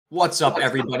What's up,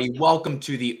 everybody? Welcome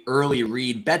to the Early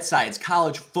Read BetSides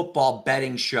College Football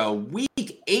Betting Show,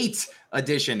 Week 8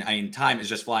 edition. I mean, time is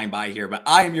just flying by here, but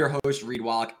I am your host, Reed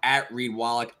Wallach, at Reed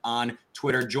Wallach on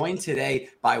Twitter, joined today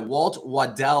by Walt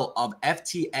Waddell of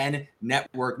FTN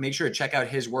Network. Make sure to check out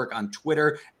his work on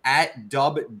Twitter at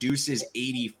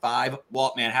DubDeuces85.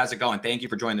 Walt, man, how's it going? Thank you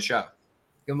for joining the show.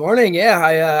 Good morning. Yeah,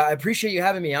 I appreciate you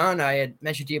having me on. I had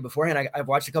mentioned to you beforehand, I've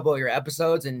watched a couple of your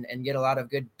episodes and get a lot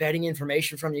of good betting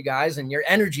information from you guys, and your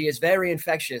energy is very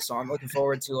infectious. So I'm looking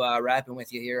forward to rapping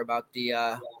with you here about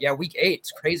the Week 8.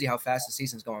 It's crazy how fast the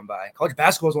season's going by. College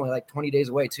basketball is only like 20 days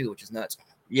away too, which is nuts.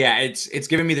 Yeah, it's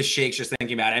giving me the shakes just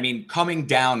thinking about it. I mean, coming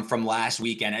down from last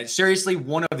weekend, it's seriously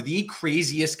one of the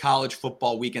craziest college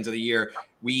football weekends of the year.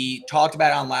 We talked about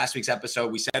it on last week's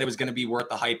episode. We said it was going to be worth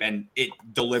the hype, and it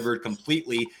delivered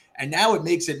completely. And now it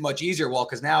makes it much easier, well,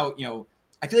 because now,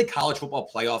 I feel like college football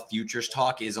playoff futures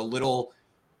talk is a little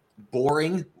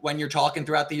boring when you're talking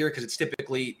throughout the year because it's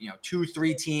typically,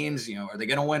 2-3 teams. Are they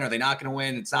going to win? Are they not going to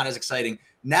win? It's not as exciting.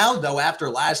 Now, though, after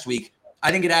last week,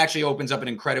 I think it actually opens up an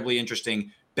incredibly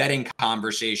interesting betting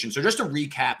conversation. So just to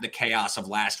recap the chaos of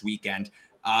last weekend,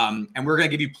 and we're going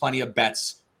to give you plenty of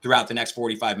bets throughout the next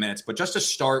 45 minutes. But just to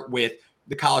start with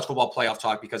the college football playoff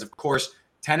talk, because, of course,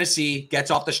 Tennessee gets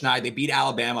off the schneid. They beat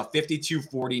Alabama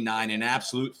 52-49, an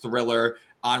absolute thriller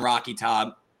on Rocky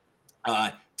Top.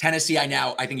 Tennessee,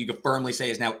 I think you could firmly say,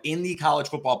 is now in the college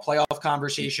football playoff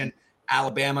conversation.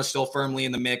 Alabama still firmly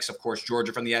in the mix. Of course,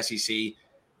 Georgia from the SEC.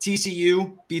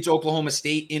 TCU beats Oklahoma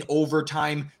State in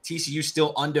overtime. TCU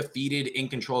still undefeated, in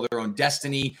control of their own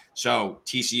destiny. So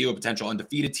TCU, a potential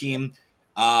undefeated team.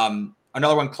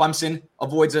 Another one, Clemson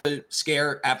avoids a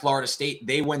scare at Florida State.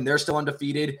 They win. They're still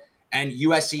undefeated. And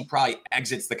USC probably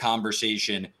exits the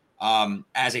conversation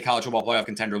as a college football playoff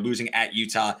contender, losing at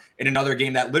Utah in another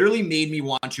game that literally made me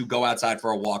want to go outside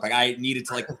for a walk. Like, I needed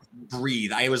to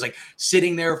breathe. I was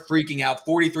sitting there freaking out.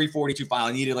 43-42 final.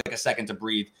 I needed a second to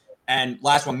breathe. And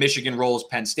last one, Michigan rolls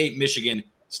Penn State. Michigan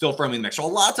still firmly in the mix. So a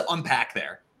lot to unpack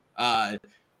there.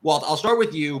 Walt, I'll start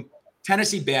with you.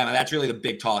 Tennessee, Bama. That's really the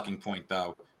big talking point,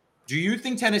 though. Do you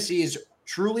think Tennessee is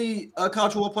truly a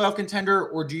college football playoff contender,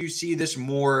 or do you see this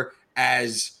more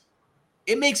as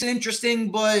it makes it interesting,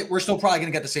 but we're still probably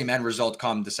going to get the same end result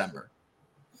come December?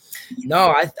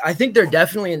 No, I think they're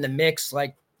definitely in the mix.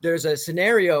 There's a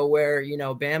scenario where,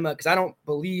 Bama, because I don't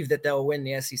believe that they'll win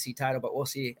the SEC title, but we'll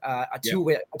see. A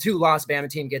two-loss Bama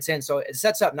team gets in. So it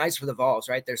sets up nice for the Vols,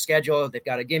 right? Their schedule, they've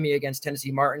got a gimme against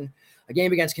Tennessee Martin, a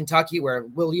game against Kentucky where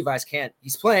Will Levis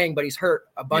he's playing, but he's hurt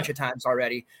a bunch of times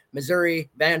already.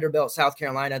 Missouri, Vanderbilt, South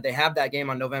Carolina, they have that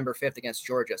game on November 5th against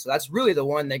Georgia. So that's really the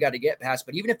one they got to get past.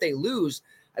 But even if they lose,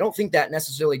 I don't think that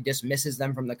necessarily dismisses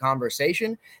them from the conversation.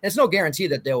 And it's no guarantee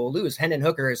that they will lose. Hendon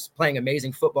Hooker is playing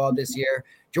amazing football this year.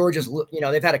 Georgia's,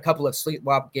 they've had a couple of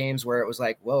sleepwalk games where it was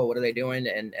like, whoa, what are they doing?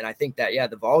 And I think that,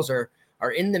 the Vols are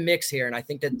in the mix here. And I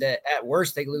think that at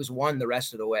worst they lose one the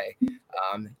rest of the way.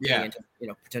 Into,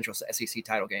 potential SEC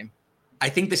title game. I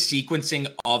think the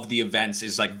sequencing of the events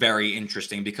is very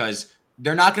interesting because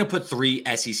they're not going to put 3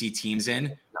 SEC teams in.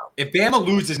 No. If Bama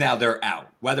loses now, they're out,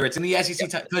 whether it's in the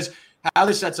SEC, because how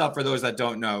this sets up for those that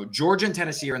don't know, Georgia and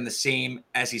Tennessee are in the same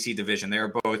SEC division. They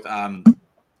are both,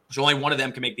 so only one of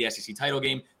them can make the SEC title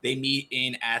game. They meet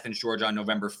in Athens, Georgia on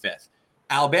November 5th.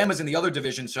 Alabama's in the other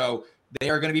division, so they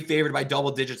are going to be favored by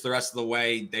double digits the rest of the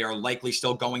way. They are likely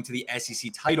still going to the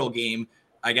SEC title game.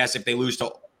 I guess if they lose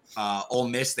to Ole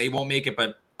Miss, they won't make it,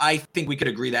 but I think we could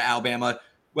agree that Alabama,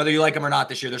 whether you like them or not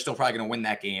this year, they're still probably going to win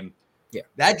that game. Yeah.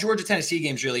 That Georgia-Tennessee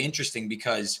game is really interesting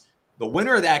because the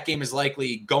winner of that game is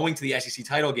likely going to the SEC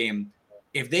title game.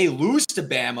 If they lose to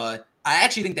Bama, I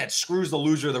actually think that screws the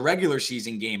loser of the regular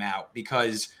season game out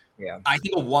because I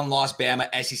think a one-loss Bama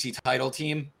SEC title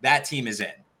team, that team is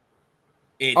in.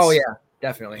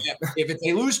 Definitely. If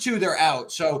they lose 2, they're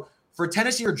out. So for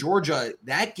Tennessee or Georgia,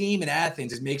 that game in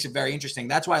Athens makes it very interesting.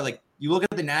 That's why, you look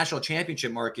at the national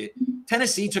championship market,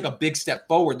 Tennessee took a big step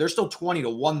forward. They're still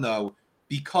 20-1 though,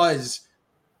 because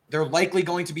they're likely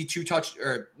going to be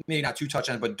maybe not 2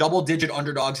 touchdowns, but double-digit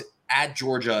underdogs at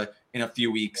Georgia in a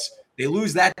few weeks. They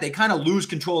lose that, they kind of lose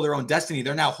control of their own destiny.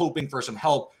 They're now hoping for some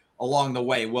help along the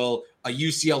way. Will a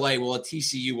UCLA, will a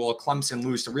TCU, will a Clemson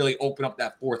lose to really open up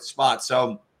that 4th spot?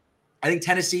 So I think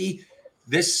Tennessee,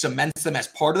 this cements them as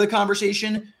part of the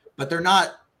conversation, but they're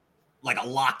not a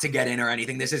lock to get in or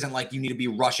anything. This isn't like you need to be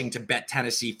rushing to bet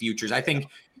Tennessee futures. I think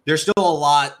there's still a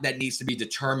lot that needs to be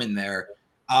determined there.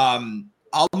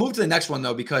 I'll move to the next one,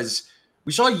 though, because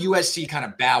we saw USC kind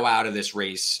of bow out of this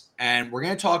race, and we're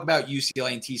going to talk about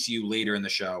UCLA and TCU later in the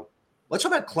show. Let's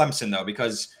talk about Clemson, though,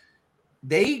 because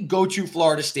They go to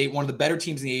Florida State, one of the better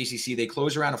teams in the ACC. They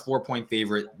close around a 4-point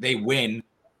favorite. They win.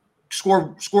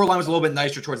 Score line was a little bit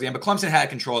nicer towards the end, but Clemson had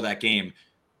control of that game.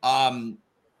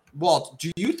 Walt,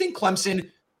 do you think Clemson,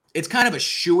 it's kind of a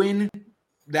shoo-in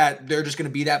that they're just going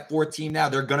to be that fourth team now?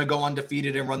 They're going to go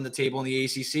undefeated and run the table in the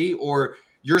ACC? Or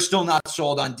you're still not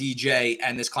sold on DJ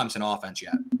and this Clemson offense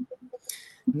yet?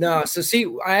 No. So see,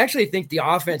 I actually think the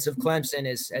offense of Clemson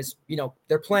is, as you know,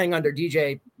 they're playing under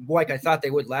DJ like I thought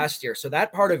they would last year. So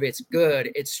that part of it's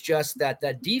good. It's just that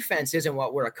that defense isn't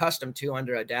what we're accustomed to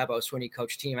under a Dabo Swinney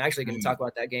coach team. I'm actually going to talk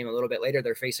about that game a little bit later.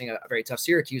 They're facing a very tough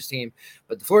Syracuse team,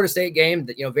 but the Florida State game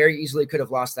that, very easily could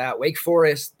have lost that. Wake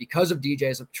Forest, because of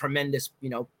DJ's tremendous,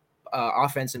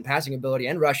 offense and passing ability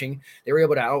and rushing, they were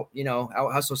able to out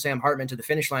hustle Sam Hartman to the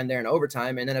finish line there in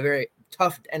overtime. And then a very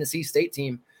tough Tennessee State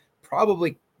team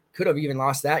probably could have even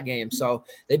lost that game. So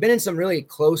they've been in some really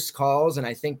close calls. And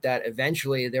I think that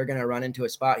eventually they're going to run into a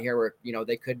spot here where,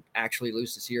 they could actually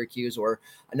lose to Syracuse or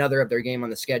another of their game on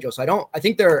the schedule. So I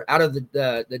think they're out of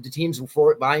the teams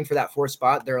vying for that fourth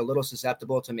spot. They're a little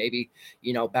susceptible to maybe,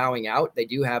 bowing out. They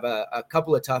do have a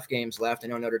couple of tough games left. I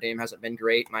know Notre Dame hasn't been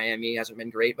great. Miami hasn't been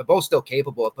great, but both still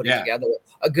capable of putting together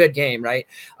a good game. Right.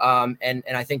 And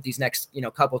I think these next,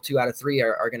 couple 2 out of 3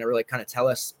 are going to really kind of tell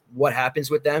us what happens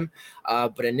with them.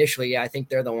 But initially, I think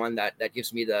they're the one that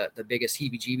gives me the biggest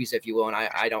heebie-jeebies, if you will. And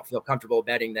I don't feel comfortable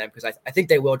betting them because I think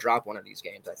they will drop one of these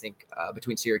games. I think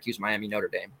between Syracuse, Miami, Notre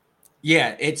Dame.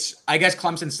 Yeah, I guess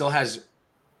Clemson still has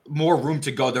more room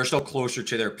to go. They're still closer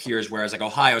to their peers, whereas like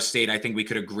Ohio State, I think we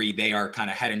could agree they are kind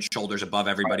of head and shoulders above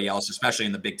everybody else, especially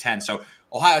in the Big Ten. So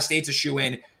Ohio State's a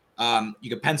shoe-in. You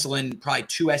could pencil in probably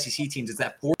 2 SEC teams. It's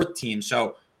that fourth team.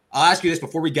 So I'll ask you this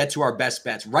before we get to our best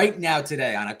bets. Right now,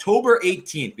 today, on October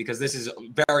 18th, because this is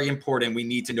very important, we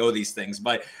need to know these things.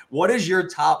 But what is your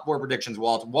top 4 predictions,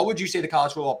 Walt? What would you say the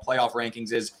college football playoff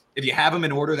rankings is? If you have them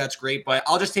in order, that's great. But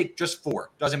I'll just take just 4.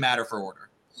 Doesn't matter for order.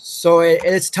 So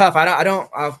it's tough.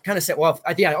 I'll kind of say,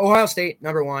 Ohio State,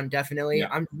 number 1, definitely. Yeah.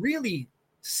 I'm really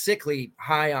sickly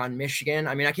high on Michigan.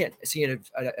 I mean, I can't see it,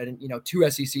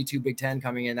 2 SEC, 2 Big Ten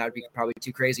coming in. That would be probably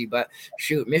too crazy, but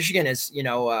shoot, Michigan is,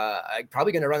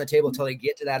 probably going to run the table until they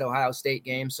get to that Ohio State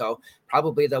game. So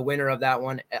probably the winner of that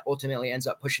one ultimately ends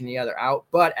up pushing the other out.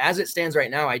 But as it stands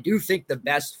right now, I do think the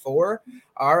best 4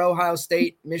 are Ohio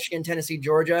State, Michigan, Tennessee,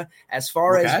 Georgia. As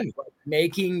far as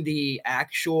making the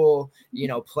actual,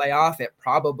 playoff, it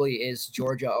probably is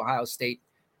Georgia, Ohio State,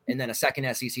 and then a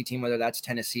second SEC team, whether that's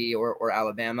Tennessee or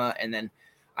Alabama. And then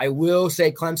I will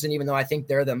say Clemson, even though I think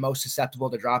they're the most susceptible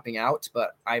to dropping out,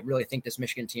 but I really think this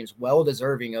Michigan team's well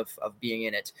deserving of being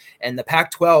in it. And the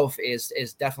Pac-12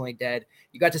 is definitely dead.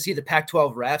 You got to see the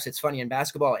Pac-12 refs. It's funny, in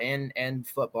basketball and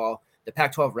football, the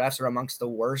Pac-12 refs are amongst the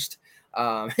worst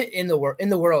in the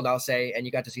world, I'll say. And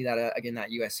you got to see that again,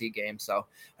 that USC game. So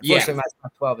unfortunately, my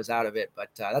Pac-12 is out of it, but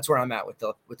that's where I'm at with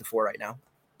the 4 right now.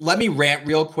 Let me rant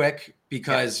real quick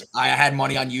because I had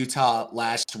money on Utah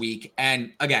last week.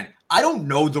 And again, I don't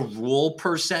know the rule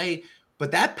per se, but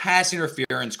that pass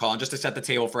interference call, and just to set the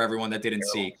table for everyone that didn't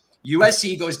see,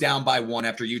 USC goes down by 1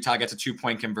 after Utah gets a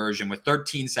 2-point conversion with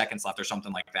 13 seconds left or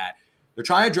something like that. They're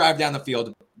trying to drive down the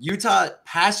field. Utah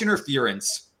pass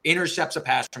interference intercepts a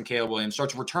pass from Caleb Williams,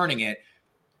 starts returning it.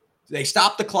 They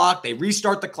stop the clock. They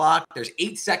restart the clock. There's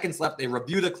 8 seconds left. They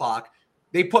review the clock.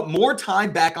 They put more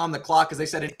time back on the clock because they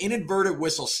said an inadvertent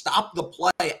whistle stopped the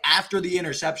play after the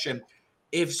interception.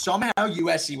 If somehow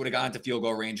USC would have gotten to field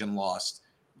goal range and lost,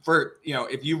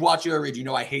 if you watch your read,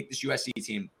 I hate this USC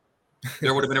team.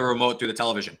 There would have been a remote through the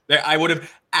television. I would have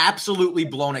absolutely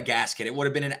blown a gasket. It would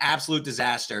have been an absolute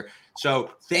disaster.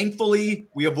 So thankfully,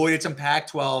 we avoided some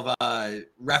Pac-12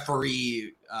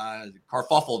 referee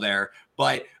kerfuffle there.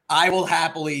 But I will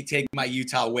happily take my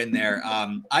Utah win there.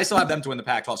 I still have them to win the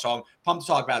Pac-12, so I'm pumped to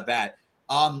talk about that.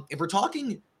 If we're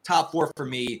talking top 4 for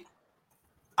me,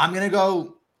 I'm going to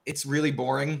go – it's really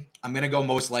boring. I'm going to go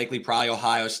most likely probably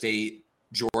Ohio State,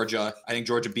 Georgia. I think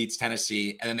Georgia beats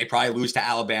Tennessee, and then they probably lose to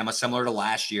Alabama, similar to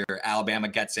last year. Alabama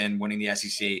gets in, winning the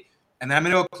SEC. And then I'm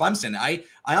going to go Clemson. I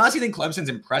honestly think Clemson's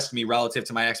impressed me relative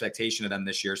to my expectation of them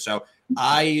this year. So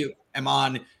I am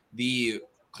on the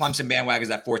 – Clemson bandwagon is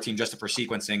that 4 team just for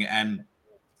sequencing. And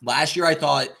last year I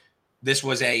thought this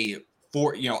was I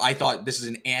thought this is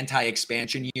an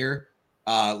anti-expansion year.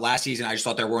 Last season, I just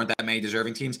thought there weren't that many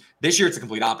deserving teams. This year, it's the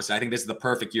complete opposite. I think this is the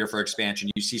perfect year for expansion.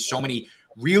 You see so many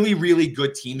really, really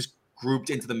good teams grouped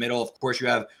into the middle. Of course, you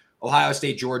have Ohio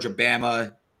State, Georgia,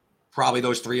 Bama, probably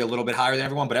those 3 a little bit higher than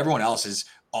everyone, but everyone else is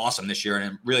awesome this year. And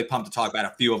I'm really pumped to talk about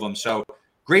a few of them. So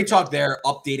great talk there,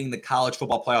 updating the college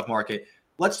football playoff market.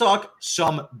 Let's talk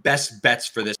some best bets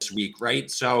for this week, right?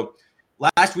 So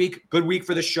last week, good week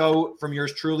for the show from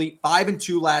yours truly.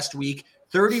 5-2 last week,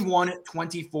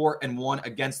 31-24-1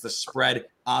 against the spread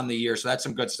on the year. So that's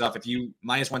some good stuff. If you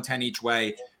 -110 each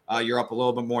way, you're up a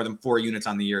little bit more than 4 units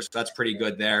on the year. So that's pretty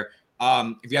good there.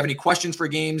 If you have any questions for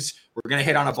games, we're going to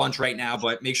hit on a bunch right now,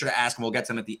 but make sure to ask them. We'll get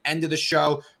to them at the end of the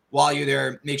show. While you're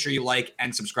there, make sure you like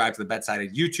and subscribe to the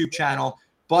BetSided YouTube channel.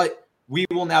 But we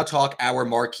will now talk our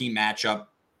marquee matchup.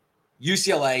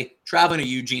 UCLA traveling to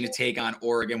Eugene to take on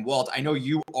Oregon. Walt, I know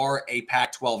you are a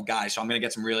Pac-12 guy, so I'm going to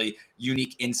get some really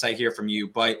unique insight here from you.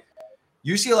 But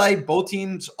UCLA, both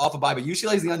teams off a bye, but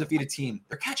UCLA is the undefeated team.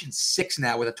 They're catching 6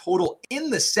 now with a total in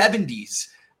the 70s.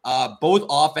 Both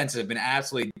offenses have been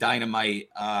absolutely dynamite.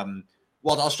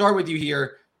 Walt, I'll start with you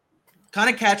here.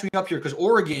 Kind of catch me up here because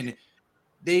Oregon,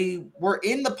 they were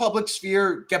in the public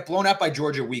sphere, get blown out by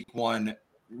Georgia week 1.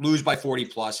 Lose by 40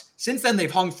 plus. Since then, they've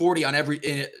hung 40 on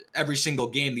every single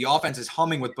game. The offense is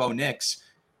humming with Bo Nix.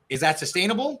 Is that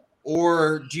sustainable,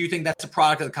 or do you think that's a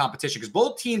product of the competition? Because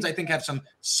both teams, I think, have some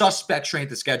suspect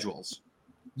strength of schedules.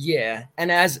 Yeah, and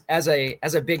as a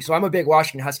big, so I'm a big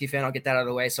Washington Husky fan. I'll get that out of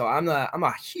the way. So I'm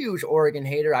a huge Oregon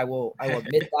hater. I will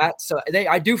admit that. So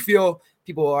I do feel.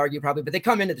 People will argue probably, but they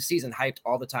come into the season hyped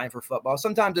all the time for football.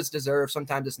 Sometimes it's deserved,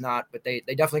 sometimes it's not, but they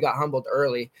definitely got humbled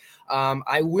early.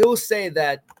 I will say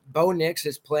that Bo Nix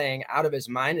is playing out of his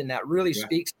mind, and that really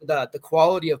speaks to the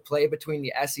quality of play between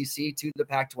the SEC to the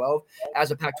Pac-12.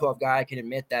 As a Pac-12 guy, I can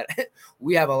admit that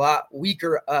we have a lot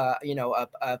weaker,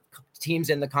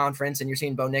 teams in the conference, and you're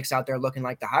seeing Bo Nix out there looking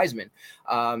like the Heisman.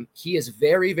 He is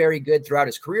very, very good throughout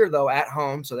his career, though, at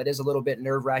home, so that is a little bit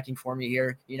nerve-wracking for me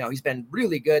here. He's been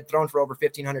really good, thrown for over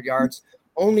 1,500 yards,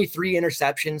 only 3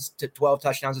 interceptions to 12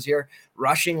 touchdowns this year,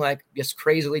 rushing like just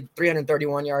crazily,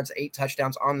 331 yards, 8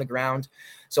 touchdowns on the ground.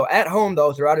 So at home,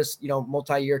 though, throughout his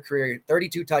multi-year career,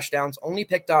 32 touchdowns, only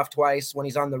picked off twice. When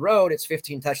he's on the road, it's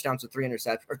 15 touchdowns with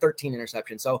 13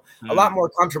 interceptions. So a lot more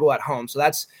comfortable at home. So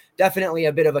that's definitely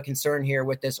a bit of a concern here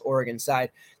with this Oregon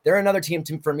side. They're another team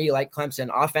for me, like Clemson.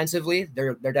 Offensively,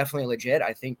 they're definitely legit.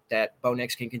 I think that Bo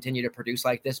Nix can continue to produce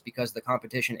like this because the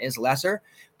competition is lesser.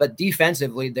 But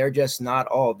defensively, they're just not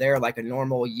all there like a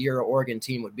normal year Oregon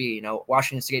team would be.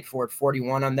 Washington State scored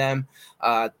 41 on them.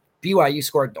 BYU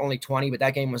scored only 20, but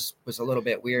that game was a little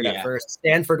bit weird at first.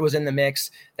 Stanford was in the mix.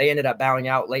 They ended up bowing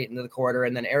out late into the quarter.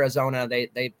 And then Arizona,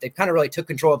 they kind of really took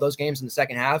control of those games in the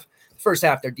second half. First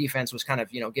half, their defense was kind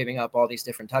of, giving up all these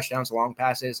different touchdowns, long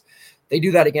passes. They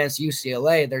do that against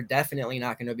UCLA. They're definitely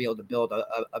not going to be able to build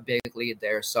a big lead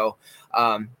there. So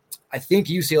I think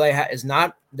UCLA is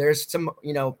not, there's some,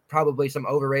 probably some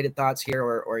overrated thoughts here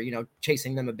or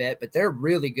chasing them a bit, but they're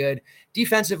really good.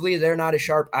 Defensively, they're not as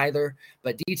sharp either,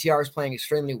 but DTR is playing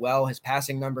extremely well. His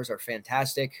passing numbers are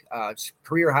fantastic.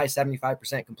 Career high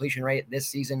 75% completion rate this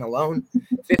season alone,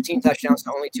 15 touchdowns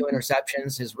to only 2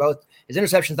 interceptions. His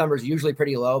interceptions number is usually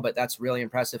pretty low, but that's really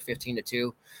impressive,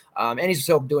 15-2. And he's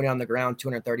still doing it on the ground,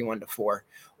 231-4.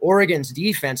 Oregon's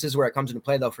defense is where it comes into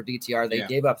play, though, for DTR. They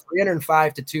gave up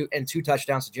 305 to 2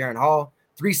 touchdowns to Jaron Hall,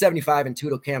 375 and 2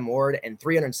 to Cam Ward, and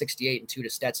 368 and 2 to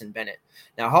Stetson Bennett.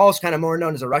 Now, Hall's kind of more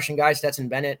known as a rushing guy. Stetson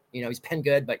Bennett, he's been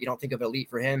good, but you don't think of elite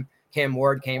for him. Cam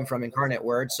Ward came from Incarnate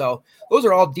Word. So those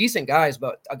are all decent guys,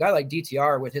 but a guy like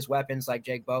DTR with his weapons like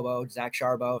Jake Bobo, Zach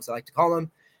Charbonnet, as I like to call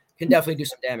him, can definitely do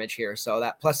some damage here. So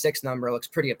that +6 number looks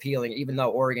pretty appealing, even though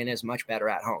Oregon is much better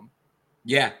at home.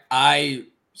 Yeah, I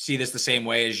see this the same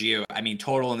way as you. I mean,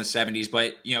 total in the 70s,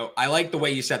 but I like the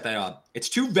way you set that up. It's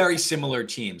 2 very similar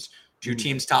teams. 2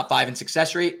 teams top 5 in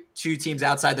success rate, 2 teams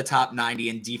outside the top 90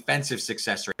 in defensive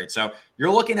success rate. So you're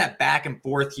looking at back and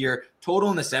forth here. Total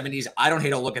in the 70s. I don't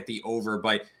hate a look at the over,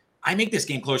 but I make this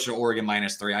game closer to Oregon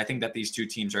 -3. I think that these 2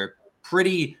 teams are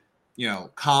pretty,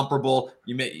 comparable.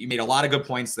 You made a lot of good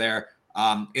points there.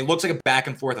 It looks like a back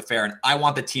and forth affair, and I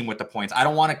want the team with the points. I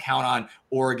don't want to count on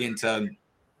Oregon to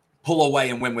pull away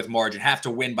and win with margin, have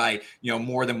to win by,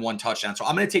 more than 1 touchdown. So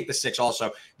I'm going to take the 6 also.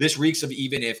 This reeks of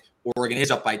even if Oregon is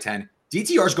up by 10,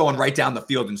 DTR is going right down the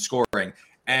field and scoring.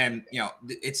 And,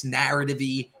 it's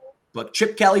narrative-y, but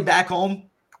Chip Kelly back home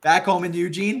in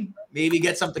Eugene, maybe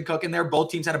get something cooking there. Both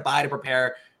teams had a bye to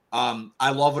prepare. I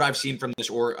love what I've seen from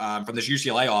this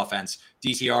UCLA offense.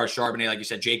 DTR, Charbonnet, like you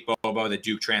said, Jake Bobo, the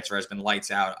Duke transfer has been lights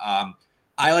out.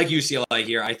 I like UCLA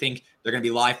here. I think they're going to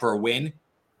be live for a win.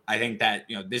 I think that,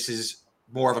 this is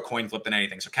more of a coin flip than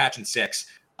anything. So catching 6,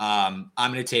 I'm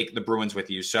going to take the Bruins with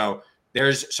you. So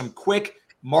there's some quick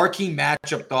marquee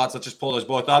matchup thoughts. Let's just pull those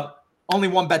both up. Only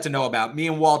one bet to know about. Me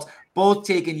and Walt both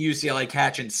taking UCLA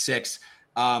catching 6.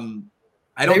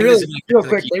 They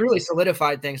really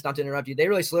solidified things, not to interrupt you. They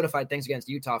really solidified things against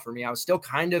Utah for me. I was still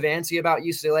kind of antsy about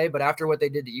UCLA, but after what they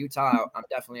did to Utah, I'm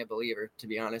definitely a believer, to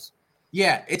be honest.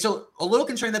 Yeah, it's a little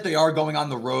concerning that they are going on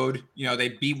the road. You know, they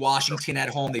beat Washington at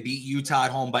home, they beat Utah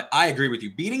at home, but I agree with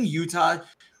you. Beating Utah,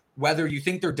 whether you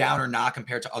think they're down or not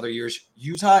compared to other years,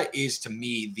 Utah is to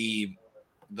me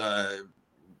the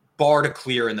bar to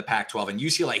clear in the Pac-12, and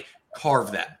UCLA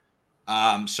carved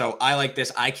them. So I like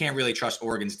this. I can't really trust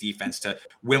Oregon's defense to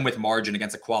win with margin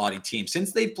against a quality team.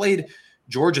 Since they've played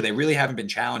Georgia, they really haven't been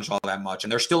challenged all that much,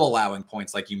 and they're still allowing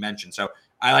points like you mentioned. So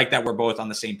I like that we're both on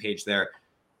the same page there.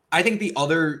 I think the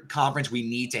other conference we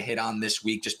need to hit on this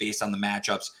week, just based on the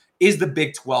matchups, is the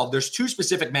Big 12. There's two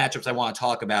specific matchups I want to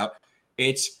talk about.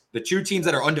 It's the two teams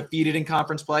that are undefeated in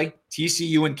conference play,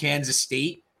 TCU and Kansas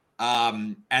State,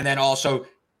 and then also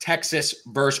Texas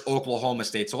versus Oklahoma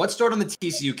State. So let's start on the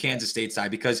TCU Kansas State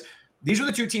side, because these are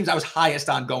the two teams I was highest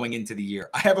on going into the year.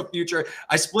 I have a future.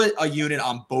 I split a unit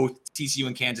on both TCU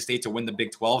and Kansas State to win the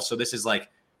Big 12. So this is like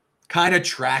kind of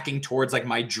tracking towards like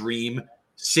my dream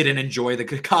sit and enjoy the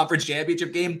conference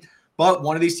championship game. But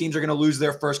one of these teams are going to lose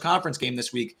their first conference game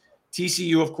this week.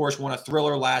 TCU, of course, won a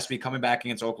thriller last week coming back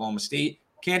against Oklahoma State.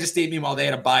 Kansas State, meanwhile, they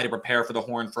had a bye to prepare for the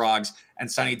Horned Frogs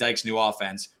and Sonny Dykes' new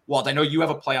offense. Walt, I know you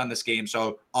have a play on this game,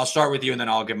 so I'll start with you and then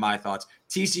I'll give my thoughts.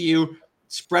 TCU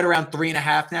spread around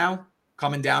 3.5 now,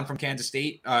 coming down from Kansas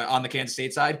State on the Kansas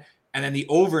State side. And then the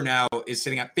over now is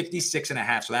sitting at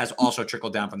 56.5. So that has also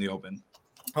trickled down from the open.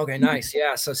 Okay, nice.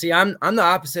 Yeah. So see, I'm the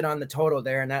opposite on the total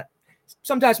there, and that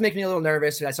sometimes makes me a little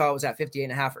nervous. I saw it was at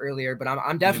 58.5 earlier, but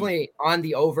I'm definitely on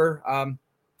the over.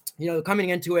 Coming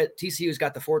into it, TCU's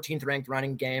got the 14th ranked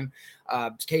running game.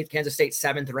 Kansas State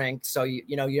 7th ranked. So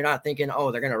you're not thinking,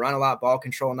 oh, they're going to run a lot, ball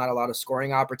control, not a lot of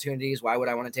scoring opportunities. Why would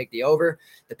I want to take the over?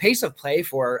 The pace of play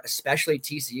for especially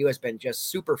TCU has been just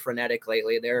super frenetic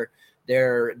lately.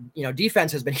 Their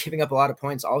defense has been giving up a lot of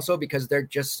points also because they're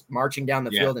just marching down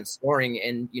the field and scoring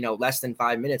in, less than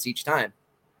 5 minutes each time.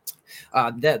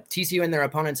 The TCU and their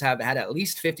opponents have had at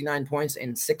least 59 points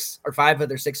in 5 of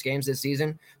their 6 games this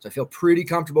season. So I feel pretty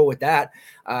comfortable with that.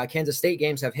 Kansas State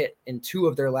games have hit in 2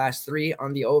 of their last 3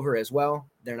 on the over as well.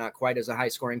 They're not quite as a high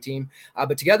scoring team,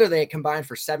 but together they combined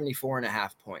for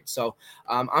 74.5 points. So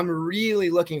I'm really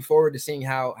looking forward to seeing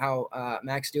how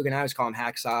Max Dugan, I always call him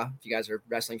Hacksaw. If you guys are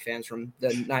wrestling fans from the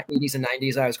 80s and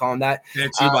 90s, I always call him that. Yeah,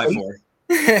 2x4.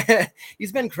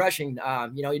 He's been crushing.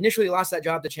 Initially lost that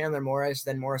job to Chandler Morris.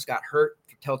 Then Morris got hurt,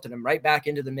 tilted him right back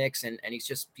into the mix, and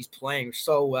he's playing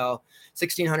so well.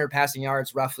 1,600 passing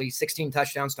yards, roughly 16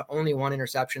 touchdowns to only 1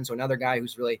 interception. So another guy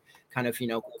who's really kind of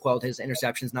quelled his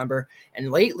interceptions number.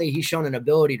 And lately he's shown an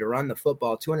ability to run the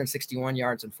football, 261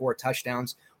 yards and 4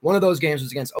 touchdowns. One of those games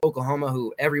was against Oklahoma,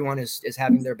 who everyone is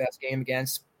having their best game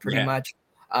against pretty much.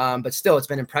 But still, it's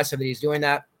been impressive that he's doing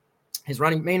that. His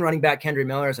main running back, Kendry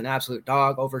Miller, is an absolute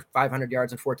dog, over 500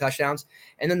 yards and 4 touchdowns.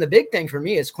 And then the big thing for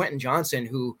me is Quentin Johnson,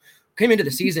 who came into the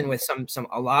season with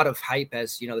a lot of hype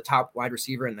as, the top wide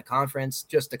receiver in the conference.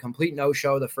 Just a complete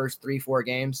no-show the first 3-4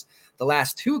 games. The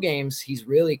last 2 games, he's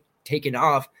really taken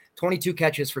off. 22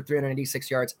 catches for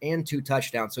 386 yards and 2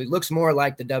 touchdowns. So he looks more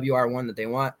like the WR1 that they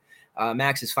want.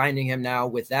 Max is finding him now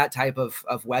with that type of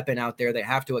weapon out there. They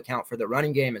have to account for the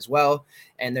running game as well.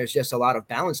 And there's just a lot of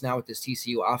balance now with this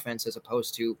TCU offense as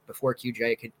opposed to before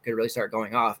QJ could really start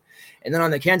going off. And then on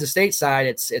the Kansas State side,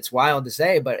 it's wild to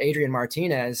say, but Adrian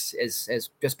Martinez has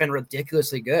just been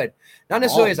ridiculously good. Not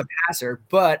necessarily as a passer,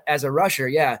 but as a rusher.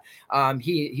 Yeah.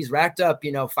 He's racked up,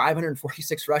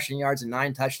 546 rushing yards and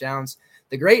 9 touchdowns.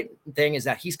 The great thing is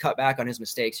that he's cut back on his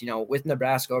mistakes. With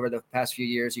Nebraska over the past few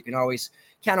years, you can always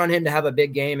count on him to have a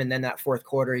big game. And then that fourth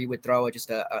quarter, he would throw just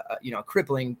a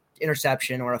crippling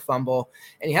interception or a fumble.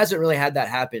 And he hasn't really had that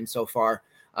happen so far.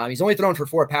 He's only thrown for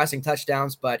 4 passing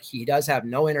touchdowns, but he does have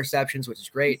no interceptions, which is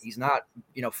great. He's not,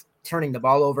 turning the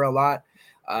ball over a lot.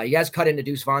 He has cut into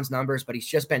Deuce Vaughn's numbers, but he's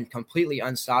just been completely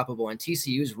unstoppable. And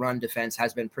TCU's run defense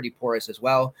has been pretty porous as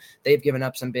well. They've given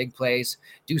up some big plays.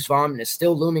 Deuce Vaughn is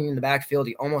still looming in the backfield.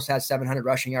 He almost has 700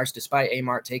 rushing yards, despite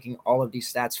Amart taking all of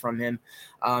these stats from him.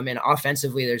 And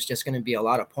offensively, there's just going to be a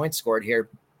lot of points scored here.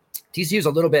 TCU's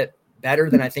a little bit better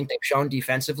than I think they've shown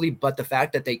defensively, but the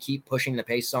fact that they keep pushing the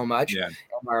pace so much and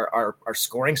are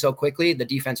scoring so quickly, the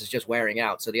defense is just wearing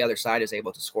out. So the other side is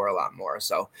able to score a lot more.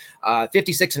 So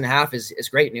 56.5 is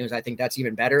great news. I think that's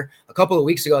even better. A couple of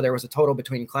weeks ago, there was a total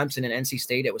between Clemson and NC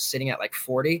State. It was sitting at like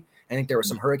 40. I think there were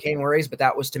some hurricane worries, but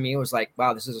that was, to me, it was like,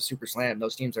 wow, this is a super slam.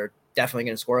 Those teams are definitely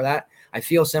going to score that. I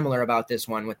feel similar about this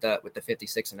one with the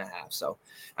 56.5. So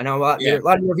I know a lot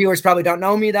of your viewers probably don't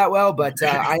know me that well, but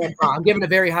I'm giving a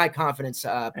very high confidence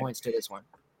points to this one.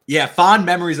 Yeah, fond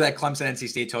memories of that Clemson NC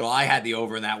State total. I had the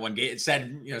over in that one game. It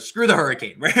said, screw the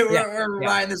hurricane. We're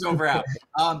riding this over out.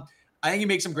 I think you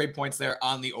make some great points there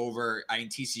on the over. I mean,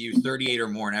 TCU 38 or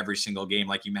more in every single game,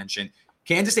 like you mentioned.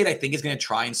 Kansas State, I think, is going to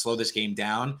try and slow this game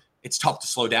down. It's tough to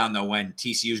slow down, though, when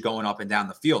TCU is going up and down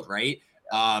the field, right?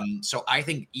 So I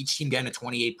think each team getting to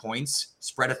 28 points,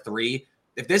 spread of 3.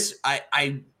 If this,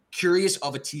 I'm curious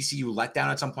of a TCU letdown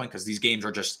at some point because these games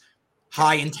are just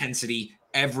high intensity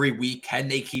every week. Can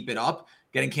they keep it up?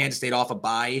 Getting Kansas State off a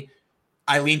bye.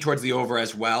 I lean towards the over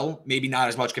as well. Maybe not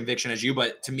as much conviction as you,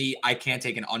 but to me, I can't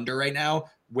take an under right now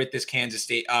with this Kansas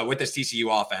State, with this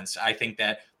TCU offense. I think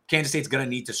that Kansas State's going to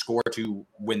need to score to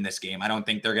win this game. I don't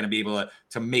think they're going to be able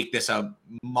to make this a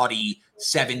muddy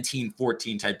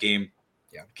 17-14 type game.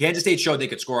 Yeah. Kansas State showed they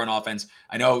could score on offense.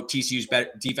 I know TCU's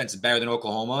defense is better than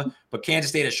Oklahoma, but Kansas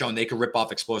State has shown they could rip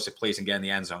off explosive plays and get in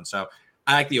the end zone. So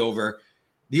I like the over.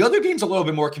 The other game's a little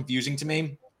bit more confusing to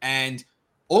me, and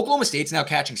Oklahoma State's now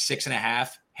catching 6.5.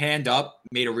 Hand up,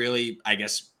 made a really, I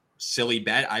guess, silly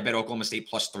bet. I bet Oklahoma State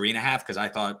plus 3.5 because I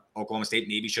thought Oklahoma State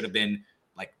maybe should have been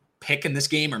like pick in this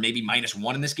game or maybe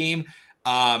 -1 in this game.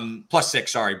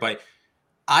 +6, sorry. But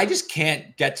I just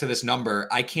can't get to this number.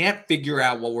 I can't figure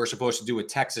out what we're supposed to do with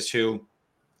Texas, who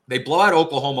they blow out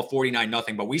Oklahoma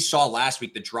 49-0. But we saw last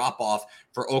week the drop-off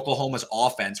for Oklahoma's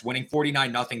offense. Winning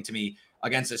 49-0 to me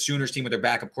against a Sooners team with their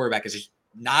backup quarterback is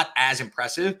not as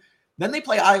impressive. Then they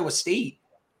play Iowa State,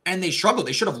 and they struggled.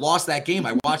 They should have lost that game.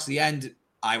 I watched the end.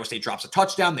 Iowa State drops a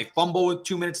touchdown. They fumble with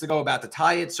 2 minutes to go, about to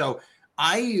tie it. So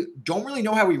I don't really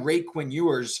know how we rate Quinn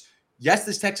Ewers. Yes,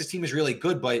 this Texas team is really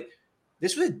good, but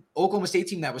this was an Oklahoma State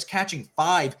team that was catching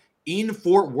 5 in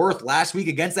Fort Worth last week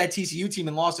against that TCU team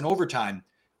and lost in overtime.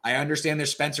 I understand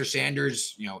there's Spencer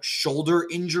Sanders, shoulder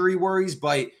injury worries,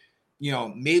 but,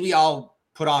 maybe I'll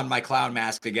put on my clown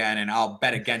mask again and I'll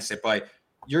bet against it. But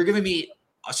you're giving me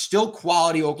a still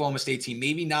quality Oklahoma State team,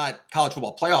 maybe not college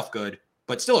football playoff good,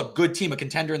 but still a good team, a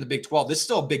contender in the Big 12. This is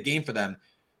still a big game for them.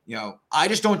 I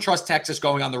just don't trust Texas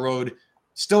going on the road.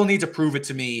 Still need to prove it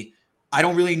to me. I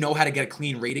don't really know how to get a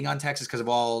clean rating on Texas because of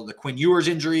all the Quinn Ewers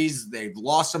injuries. They've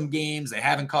lost some games. They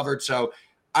haven't covered. So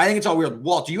I think it's all weird.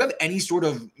 Walt, do you have any sort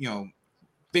of,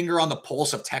 finger on the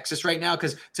pulse of Texas right now?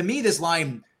 Because to me, this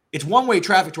line, it's one-way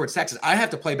traffic towards Texas. I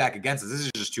have to play back against this. This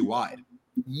is just too wide.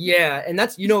 Yeah, and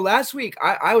that's, last week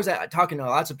I was talking to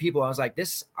lots of people. I was like,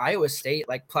 this Iowa State,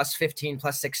 like +15,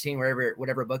 +16,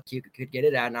 whatever book you could get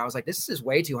it at. And I was like, this is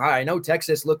way too high. I know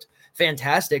Texas looked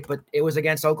fantastic, but it was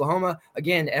against Oklahoma.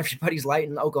 Again, everybody's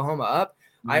lighting Oklahoma up.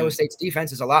 Iowa State's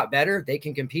defense is a lot better. They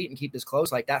can compete and keep this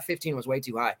close. Like that 15 was way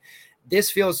too high.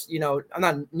 This feels, I'm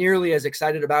not nearly as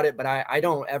excited about it, but I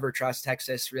don't ever trust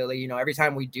Texas really. Every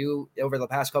time we do over the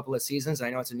past couple of seasons, I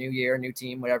know it's a new year, new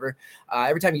team, whatever.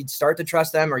 Every time you start to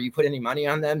trust them or you put any money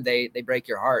on them, they break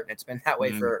your heart. And it's been that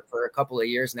way for a couple of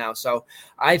years now. So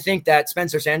I think that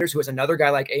Spencer Sanders, who is another guy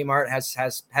like Amart,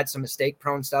 has had some mistake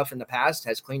prone stuff in the past,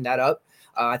 has cleaned that up.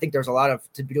 I think there's a lot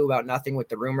to do about nothing with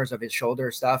the rumors of his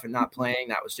shoulder stuff and not playing.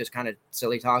 That was just kind of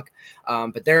silly talk.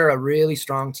 But they're a really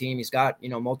strong team. He's got,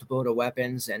 multiple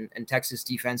weapons and Texas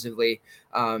defensively,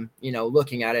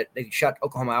 looking at it, they shut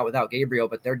Oklahoma out without Gabriel,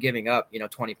 but they're giving up,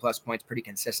 20 plus points pretty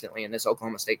consistently. And this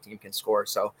Oklahoma State team can score.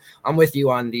 So I'm with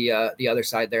you on the other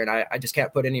side there. And I just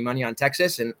can't put any money on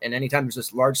Texas. And anytime there's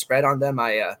this large spread on them,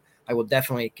 I will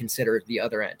definitely consider the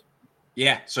other end.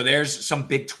 Yeah, so there's some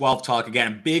Big 12 talk. Again,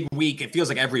 a big week. It feels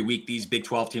like every week these Big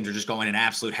 12 teams are just going in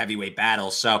absolute heavyweight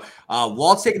battles. So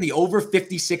Walt's taking the over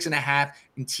 56.5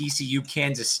 in TCU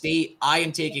Kansas State. I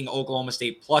am taking Oklahoma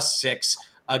State +6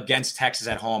 against Texas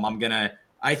at home.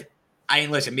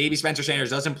 Listen, maybe Spencer Sanders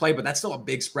doesn't play, but that's still a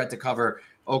big spread to cover.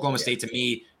 Oklahoma State, to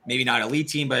me, maybe not an elite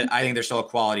team, but I think they're still a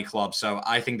quality club. So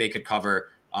I think they could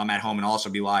cover at home and also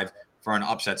be live for an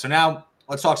upset. So now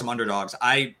let's talk some underdogs.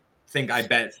 I think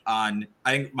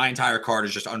my entire card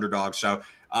is just underdogs. So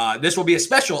this will be a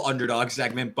special underdog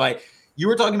segment, but you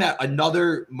were talking about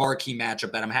another marquee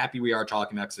matchup that I'm happy we are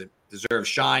talking about because it deserves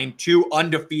shine. 2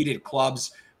 undefeated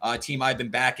clubs, a team I've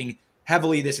been backing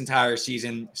heavily this entire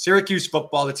season. Syracuse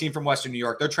football, the team from Western New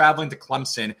York, they're traveling to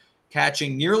Clemson,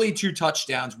 catching nearly 2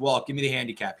 touchdowns. Walt, give me the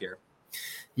handicap here.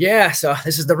 Yeah, so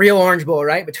this is the real Orange Bowl,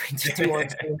 right? Between the 2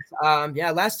 orange teams.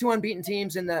 Last 2 unbeaten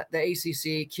teams in the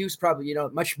ACC. Q's probably,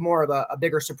 much more of a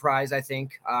bigger surprise, I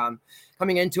think.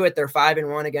 Coming into it, they're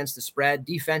 5-1 against the spread.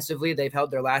 Defensively, they've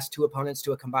held their last 2 opponents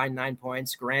to a combined 9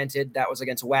 points. Granted, that was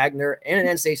against Wagner and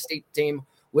an NC State team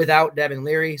without Devin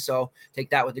Leary, so take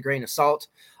that with a grain of salt.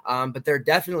 But they're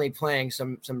definitely playing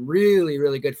some really,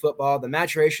 really good football. The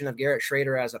maturation of Garrett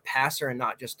Schrader as a passer and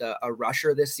not just a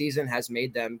rusher this season has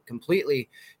made them completely,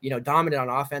 dominant on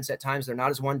offense at times. They're not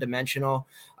as one-dimensional.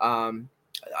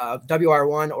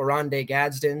 WR1, Oronde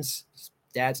Gadsden's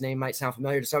dad's name might sound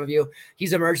familiar to some of you.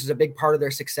 He's emerged as a big part of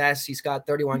their success. He's got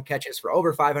 31 catches for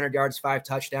over 500 yards, 5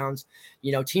 touchdowns.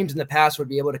 Teams in the past would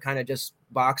be able to kind of just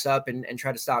box up and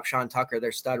try to stop Sean Tucker,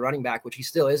 their stud running back, which he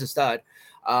still is a stud.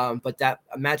 But that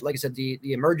match, like I said, the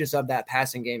emergence of that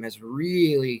passing game has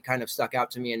really kind of stuck out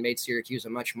to me and made Syracuse a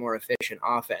much more efficient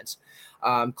offense.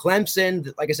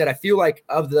 Clemson, like I said, I feel like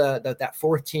of that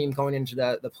fourth team going into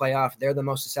the playoff, they're the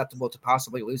most susceptible to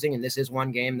possibly losing. And this is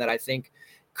one game that I think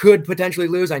could potentially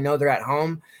lose. I know they're at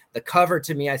home. The cover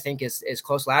to me, I think is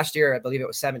close. Last year, I believe it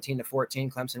was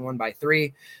 17-14. Clemson won by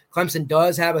 3. Clemson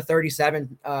does have a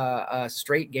 37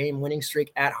 straight game winning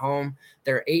streak at home.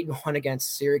 They're 8-1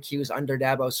 against Syracuse under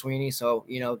Dabo Swinney. So,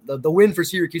 the win for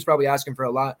Syracuse probably asking for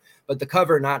a lot, but the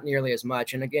cover not nearly as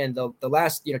much. And again, the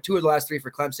last, 2 of the last 3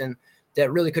 for Clemson that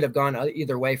really could have gone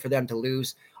either way for them to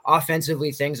lose.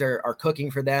 Offensively, things are cooking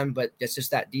for them, but it's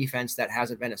just that defense that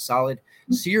hasn't been as solid.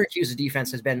 Syracuse's defense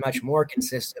has been much more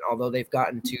consistent, although they've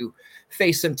gotten to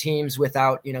face some teams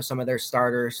without, some of their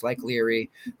starters like Leary,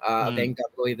 banged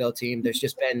up Louisville team. There's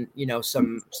just been,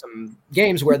 some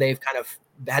games where they've kind of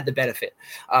had the benefit.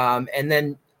 And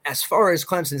then as far as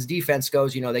Clemson's defense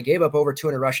goes, they gave up over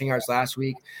 200 rushing yards last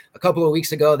week. A couple of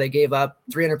weeks ago, they gave up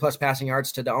 300 plus passing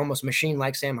yards to the almost machine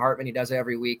like Sam Hartman. He does it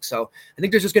every week. So I think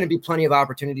there's just going to be plenty of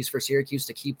opportunities for Syracuse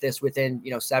to keep this within,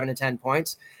 7 to 10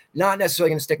 points. Not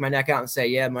necessarily going to stick my neck out and say,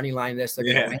 yeah, money line this, they're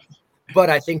going to win. But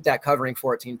I think that covering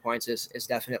 14 points is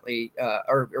definitely,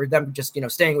 or them just,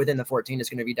 staying within the 14 is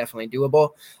going to be definitely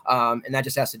doable. And that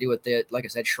just has to do with like I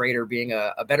said, Schrader being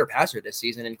a better passer this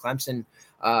season. And Clemson,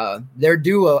 they're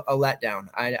due a letdown.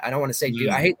 I don't want to say due.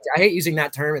 I hate using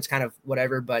that term. It's kind of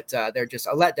whatever, but they're just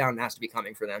a letdown has to be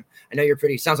coming for them. I know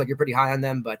sounds like you're pretty high on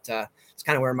them, but it's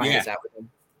kind of where my head's at with them.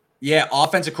 Yeah,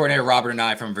 offensive coordinator Robert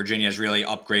Anae from Virginia has really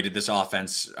upgraded this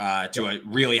offense to a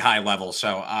really high level.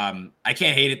 So I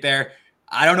can't hate it there.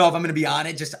 I don't know if I'm going to be on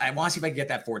it. Just I want to see if I can get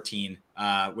that 14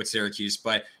 with Syracuse.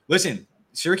 But listen,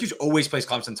 Syracuse always plays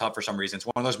Clemson tough for some reason. It's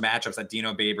one of those matchups that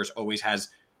Dino Babers always has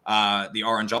the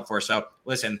orange up for. So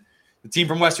listen, the team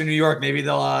from Western New York, maybe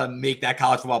they'll make that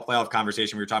college football playoff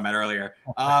conversation we were talking about earlier.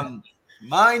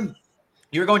 Mine,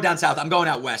 you're going down south. I'm going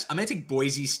out west. I'm going to take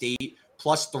Boise State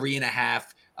plus 3.5.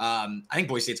 I think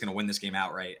Boise State's going to win this game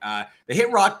outright. They hit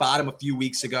rock bottom a few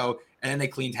weeks ago, and then they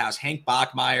cleaned house. Hank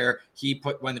Bachmeier,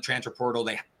 went the transfer portal.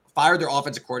 They fired their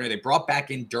offensive coordinator. They brought back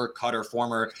in Dirk Cutter,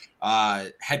 former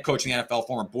head coach in the NFL,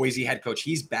 former Boise head coach.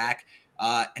 He's back.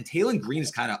 And Taylor Green has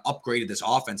kind of upgraded this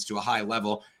offense to a high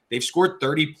level. They've scored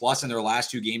 30-plus in their last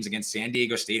 2 games against San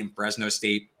Diego State and Fresno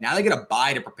State. Now they get a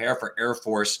bye to prepare for Air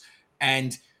Force,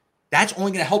 and that's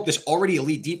only going to help this already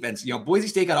elite defense. Boise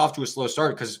State got off to a slow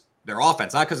start because their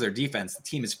offense, not because of their defense. The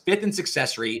team is 5th in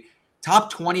success rate,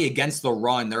 top 20 against the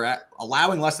run. They're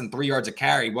allowing less than 3 yards a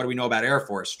carry. What do we know about Air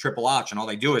Force? Triple option. All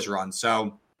they do is run.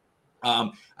 So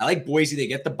I like Boise. They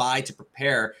get the bye to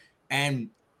prepare. And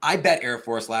I bet Air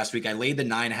Force last week. I laid the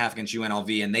 9.5 against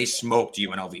UNLV, and they smoked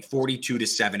UNLV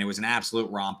 42-7. It was an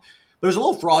absolute romp. But it was a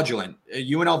little fraudulent.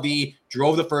 UNLV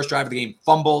drove the first drive of the game,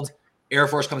 fumbled. Air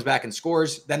Force comes back and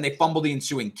scores. Then they fumble the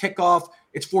ensuing kickoff.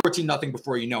 It's 14-0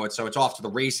 before you know it, so it's off to the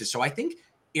races. So I think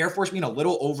Air Force being a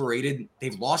little overrated.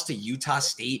 They've lost to Utah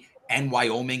State and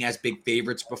Wyoming as big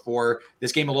favorites before.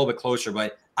 This game a little bit closer,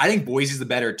 but I think Boise's the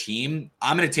better team.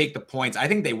 I'm going to take the points. I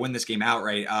think they win this game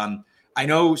outright. I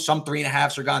know some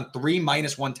 3.5s are gone. 3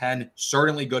 minus 110,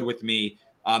 certainly good with me.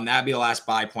 That'd be the last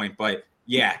buy point. But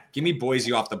yeah, give me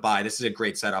Boise off the buy. This is a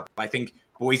great setup. I think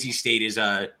Boise State is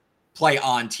a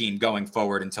play-on team going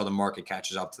forward until the market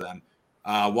catches up to them.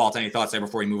 Walt, any thoughts there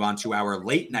before we move on to our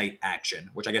late night action,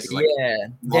 which I guess is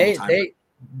like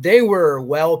they were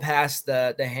well past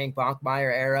the Hank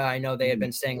Bachmeier era. I know they had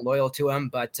been staying loyal to him,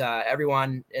 but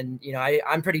everyone, and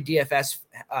I'm pretty DFS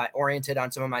oriented on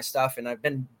some of my stuff, and I've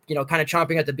been kind of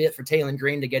chomping at the bit for Taylor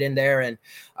Green to get in there. And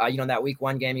that week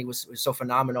 1 game he was so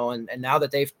phenomenal, and now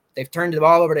that they've turned the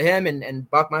ball over to him,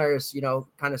 and Bachmeier's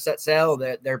kind of set sail,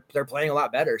 they're playing a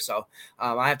lot better. So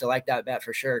I have to like that bet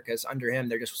for sure, because under him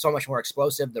they're just so much more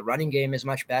explosive. The running game is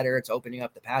much better. It's opening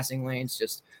up the passing lanes.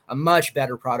 Just a much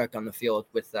better product on the field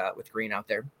with Green out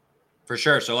there. For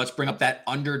sure. So let's bring up that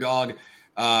underdog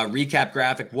recap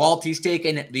graphic. Walt, he's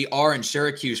taking the orange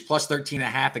Syracuse plus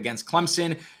 13.5 against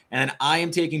Clemson. And then I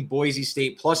am taking Boise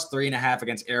State plus 3.5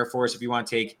 against Air Force. If you want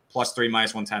to take plus 3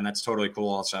 minus 110, that's totally cool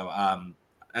also.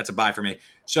 That's a buy for me.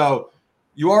 So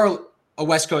you are a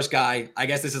West Coast guy. I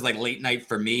guess this is like late night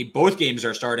for me. Both games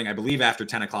are starting, I believe, after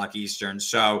 10 o'clock Eastern.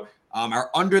 So our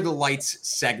Under the Lights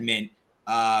segment,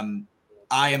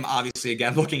 I am obviously,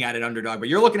 again, looking at an underdog, but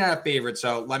you're looking at a favorite.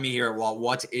 So let me hear it, Walt.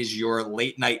 What is your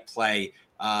late night play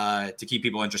to keep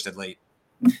people interested late?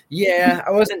 Yeah,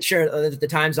 I wasn't sure the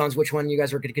time zones, which one you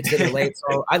guys were going to consider late.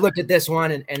 So I looked at this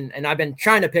one, and I've been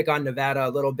trying to pick on Nevada a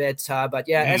little bit. But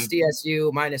yeah,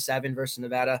 SDSU -7 versus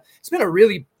Nevada. It's been a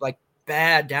really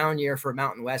bad down year for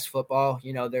Mountain West football.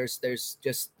 There's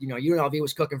just, UNLV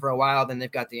was cooking for a while, then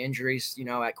they've got the injuries,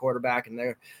 at quarterback, and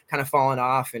they're kind of falling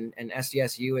off, and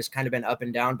SDSU has kind of been up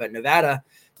and down, but Nevada,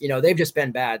 they've just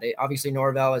been bad. They obviously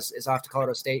Norvell is off to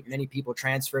Colorado State. Many people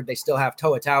transferred. They still have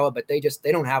Toa, but they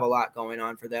don't have a lot going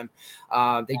on for them.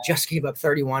 They just gave up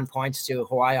 31 points to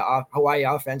Hawaii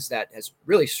offense that has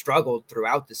really struggled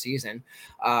throughout the season.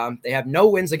 They have no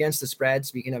wins against the spread.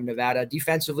 Speaking of Nevada,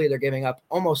 defensively, they're giving up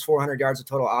almost 400 yards of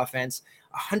total offense,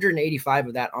 185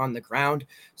 of that on the ground.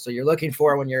 So you're looking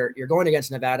for, when you're going against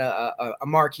Nevada, a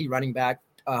marquee running back.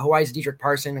 Hawaii's Dietrich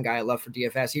Parson, a guy I love for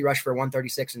DFS. He rushed for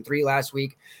 136 and 3 last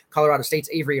week. Colorado State's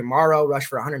Avery Amaro rushed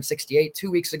for 168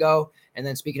 2 weeks ago. And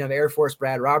then speaking of Air Force,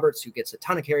 Brad Roberts, who gets a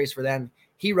ton of carries for them,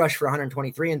 he rushed for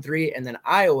 123 and 3. And then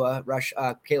Iowa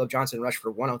Caleb Johnson rushed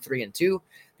for 103 and 2.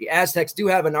 The Aztecs do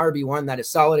have an RB1 that is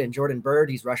solid in Jordan Bird.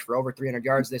 He's rushed for over 300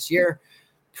 yards this year.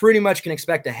 Pretty much can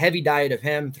expect a heavy diet of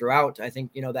him throughout. I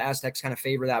think, the Aztecs kind of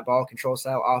favor that ball control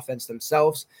style offense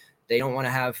themselves. They don't want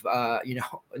to have,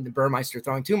 the Burmeister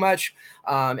throwing too much.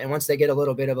 And once they get a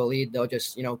little bit of a lead, they'll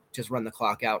just run the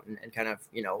clock out and kind of,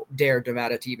 dare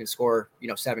Nevada to even score,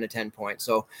 7 to 10 points.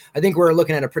 So I think we're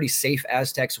looking at a pretty safe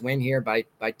Aztecs win here by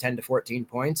 10 to 14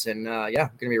 points. And I'm going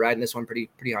to be riding this one pretty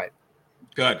high.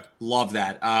 Good. Love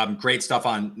that. Great stuff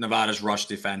on Nevada's rush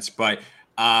defense. But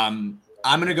I'm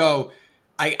going to go,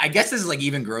 I guess this is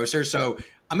even grosser. So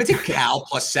I'm going to take Cal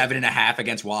plus 7.5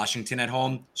 against Washington at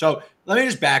home. So let me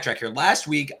just backtrack here. Last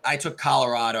week, I took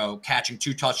Colorado catching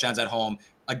 2 touchdowns at home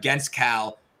against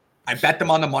Cal. I bet them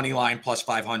on the money line plus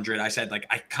 500. I said,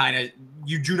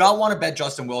 you do not want to bet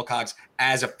Justin Wilcox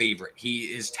as a favorite. He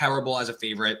is terrible as a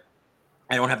favorite.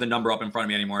 I don't have the number up in front of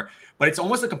me anymore, but it's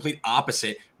almost the complete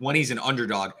opposite when he's an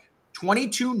underdog.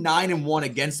 22-9-1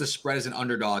 against the spread as an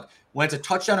underdog. When it's a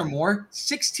touchdown or more,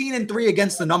 16-3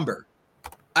 against the number.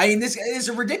 I mean, this is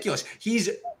ridiculous. He's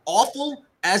awful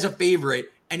as a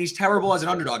favorite, and he's terrible as an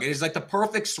underdog. It is the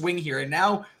perfect swing here. And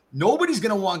now nobody's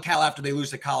going to want Cal after they lose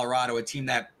to Colorado, a team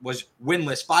that was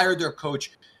winless, fired their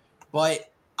coach.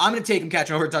 But I'm going to take him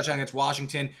catching over a touchdown against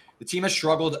Washington. The team has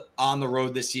struggled on the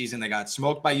road this season. They got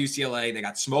smoked by UCLA. They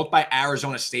got smoked by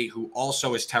Arizona State, who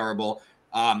also is terrible,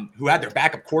 who had their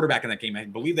backup quarterback in that game. I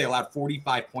believe they allowed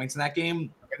 45 points in that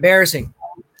game. Embarrassing.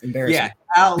 Yeah,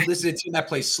 Cal, this is a team that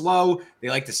plays slow. They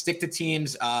like to stick to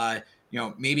teams.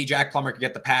 Maybe Jack Plummer could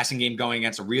get the passing game going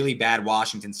against a really bad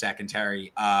Washington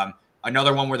secondary.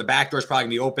 Another one where the back door is probably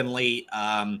going to be open late.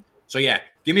 So, yeah,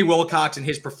 give me Wilcox in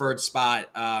his preferred spot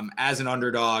as an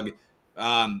underdog.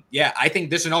 I think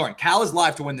this is another one. Cal is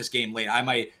live to win this game late. I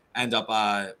might end up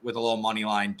with a little money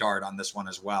line dart on this one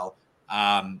as well.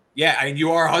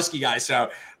 You are a Husky guy, so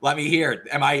let me hear.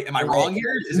 Am I wrong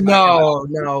here?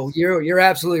 No, you're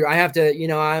absolutely right. I have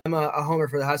to, I'm a homer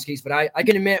for the Huskies, but I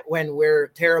can admit when we're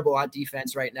terrible on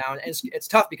defense right now, and it's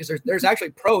tough because there's actually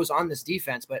pros on this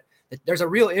defense, but there's a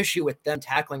real issue with them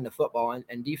tackling the football,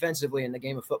 and defensively in the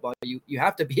game of football, you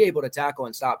have to be able to tackle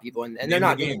and stop people, and they're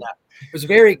not doing that. It was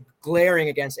very glaring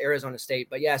against Arizona State,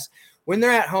 but yes, when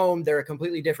they're at home, they're a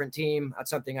completely different team. That's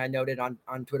something I noted on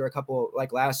Twitter a couple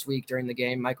last week during the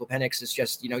game. Michael Penix is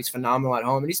just, he's phenomenal at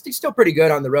home, and he's still pretty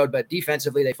good on the road, but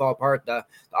defensively they fall apart. The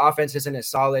offense isn't as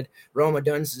solid. Roma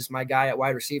Duns is my guy at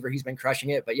wide receiver. He's been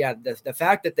crushing it. But yeah, the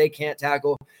fact that they can't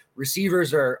tackle,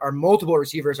 receivers are multiple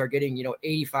receivers are getting,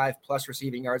 85 plus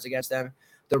receiving yards against them.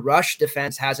 The rush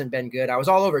defense hasn't been good. I was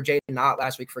all over Jaden Knott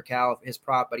last week for Cal, his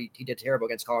prop, but he did terrible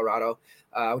against Colorado,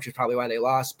 which is probably why they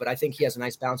lost. But I think he has a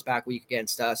nice bounce back week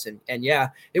against us. And yeah,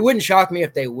 it wouldn't shock me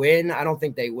if they win. I don't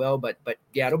think they will, but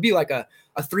yeah, it'll be like a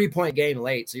 3-point game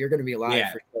late. So you're going to be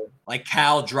live for sure. Like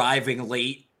Cal driving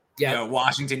late. Yeah.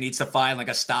 Washington needs to find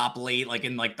a stop late,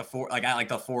 in at the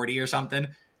 40 or something.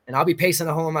 And I'll be pacing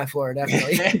a hole in my floor,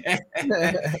 definitely.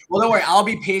 Well, don't worry. I'll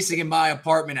be pacing in my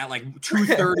apartment at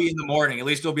 2:30 in the morning. At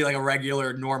least it'll be a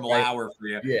regular, normal hour for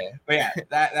you. Yeah. But yeah,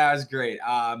 that was great.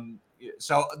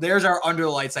 So there's our under the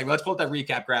lights segment. Let's pull up that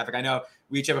recap graphic. I know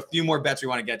we each have a few more bets we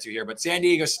want to get to here, but San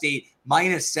Diego State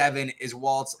 -7 is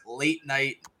Walt's late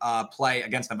night play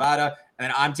against Nevada. And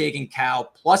then I'm taking Cal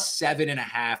plus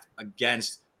 7.5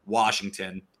 against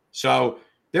Washington. So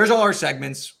there's all our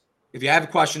segments. If you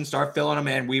have questions, start filling them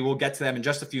in. We will get to them in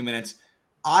just a few minutes.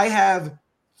 I have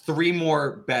 3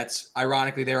 more bets.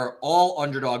 Ironically, they are all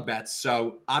underdog bets.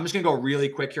 So I'm just going to go really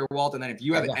quick here, Walt. And then if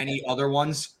you have any other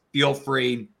ones, feel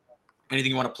free.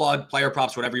 Anything you want to plug, player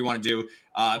props, whatever you want to do,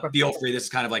 feel free. This is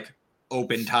kind of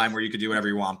open time where you could do whatever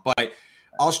you want. But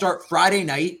I'll start Friday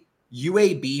night,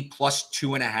 UAB plus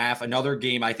 2.5. Another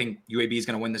game, I think UAB is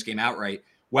going to win this game outright.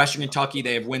 Western Kentucky,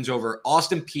 they have wins over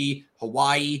Austin Peay,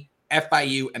 Hawaii,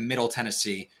 FIU, and Middle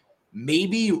Tennessee.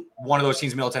 Maybe one of those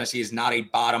teams, Middle Tennessee, is not a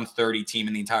bottom 30 team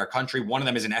in the entire country. One of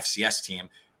them is an FCS team.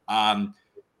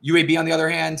 UAB, on the other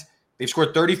hand, they've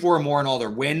scored 34 or more in all their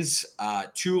wins.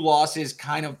 2 losses,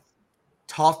 kind of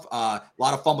tough. A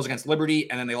lot of fumbles against Liberty,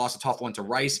 and then they lost a tough one to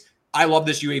Rice. I love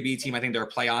this UAB team. I think they're a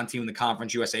play-on team in the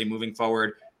Conference USA moving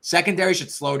forward. Secondary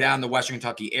should slow down the Western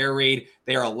Kentucky air raid.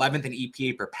 They are 11th in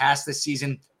EPA per pass this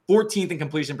season, 14th in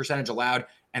completion percentage allowed,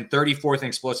 and 34th in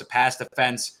explosive pass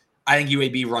defense. I think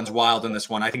UAB runs wild in this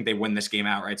one. I think they win this game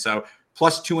outright. So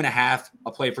plus 2.5,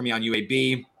 a play for me on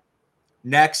UAB.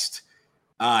 Next,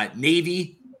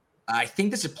 Navy. I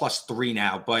think this is plus 3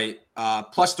 now, but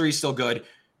plus 3 is still good.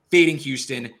 Fading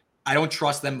Houston. I don't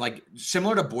trust them. Like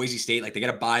similar to Boise State, like they got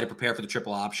to buy to prepare for the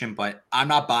triple option, but I'm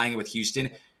not buying it with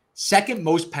Houston. Second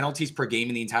most penalties per game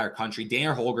in the entire country.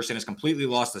 Daniel Holgerson has completely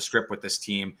lost the script with this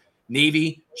team.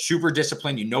 Navy, super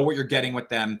disciplined. You know what you're getting with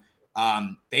them.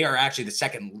 They are actually the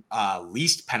second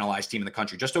least penalized team in the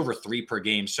country, just over 3 per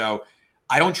game. So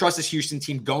I don't trust this Houston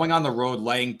team going on the road,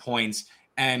 laying points.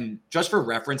 And just for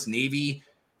reference, Navy,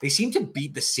 they seem to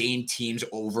beat the same teams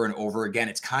over and over again.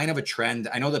 It's kind of a trend.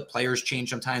 I know that players change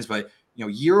sometimes, but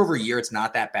year over year, it's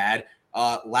not that bad.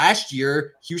 Last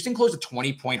year, Houston closed a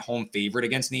 20-point home favorite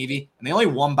against Navy, and they only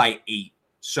won by 8.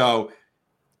 So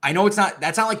I know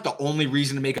that's not like the only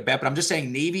reason to make a bet, but I'm just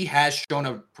saying Navy has shown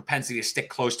a propensity to stick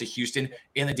close to Houston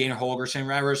in the Dana Holgerson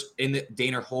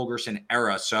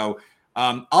era. So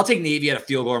I'll take Navy at a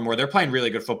field goal or more. They're playing really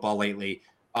good football lately.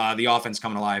 The offense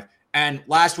coming alive. And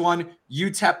last one,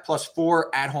 UTEP plus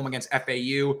 4 at home against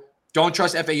FAU. Don't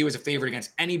trust FAU as a favorite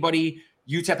against anybody.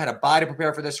 UTEP had a bye to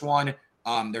prepare for this one.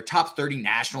 They're top 30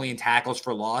 nationally in tackles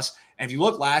for loss. And if you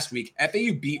look last week,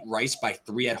 FAU beat Rice by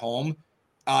 3 at home.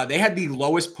 They had the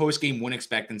lowest post-game win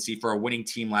expectancy for a winning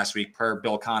team last week per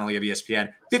Bill Connolly of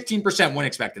ESPN, 15% win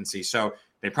expectancy. So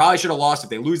they probably should have lost if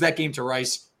they lose that game to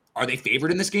Rice. Are they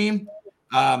favored in this game?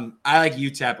 I like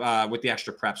UTEP with the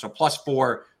extra prep. So plus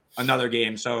 4, another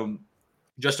game. So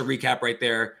just to recap right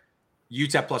there,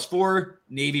 UTEP plus 4,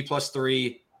 Navy plus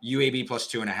 3, UAB plus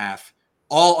 2.5.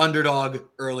 All underdog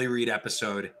early read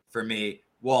episode for me.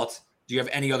 Walt, do you have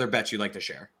any other bets you'd like to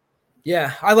share?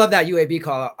 Yeah, I love that UAB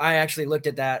call. I actually looked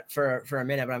at that for a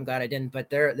minute, but I'm glad I didn't. But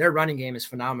their running game is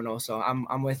phenomenal, so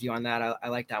I'm with you on that. I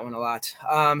like that one a lot.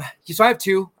 So I have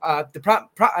 2. The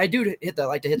prop I do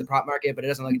like to hit the prop market, but it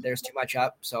doesn't look like there's too much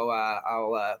up. So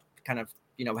I'll kind of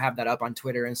have that up on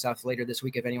Twitter and stuff later this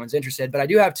week if anyone's interested. But I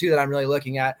do have 2 that I'm really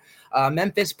looking at.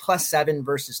 Memphis plus 7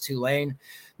 versus Tulane.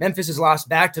 Memphis has lost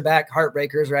back-to-back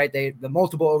heartbreakers, right? The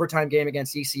multiple overtime game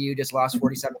against ECU just lost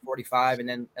 47-45.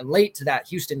 And late to that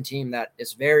Houston team that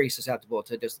is very susceptible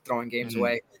to just throwing games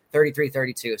away,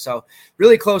 33-32. So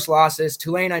really close losses.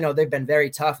 Tulane, I know they've been very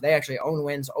tough. They actually own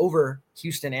wins over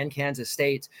Houston and Kansas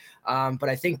State. But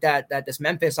I think that this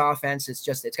Memphis offense,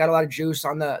 it's got a lot of juice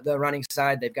on the running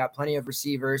side. They've got plenty of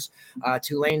receivers.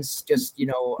 Tulane's just,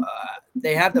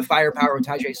 they have the firepower with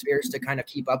Tyjae Spears to kind of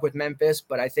keep up with Memphis.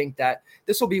 But I think that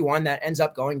this will be one that ends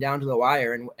up going down to the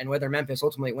wire, and whether Memphis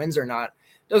ultimately wins or not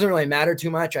doesn't really matter too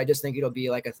much. I just think it'll be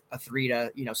like a 3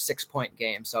 to 6 point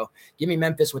game. So give me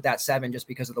Memphis with that 7 just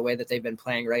because of the way that they've been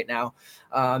playing right now.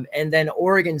 And then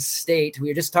Oregon State,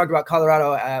 we just talked about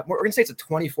Colorado. Oregon State's a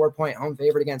 24-point home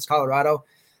favorite against Colorado.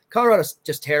 Colorado's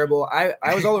just terrible. I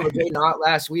was all over Jay Knott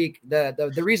last week.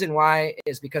 The reason why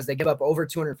is because they give up over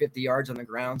 250 yards on the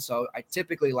ground. So I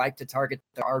typically like to target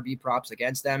the RB props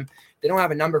against them. They don't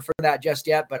have a number for that just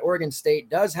yet, but Oregon State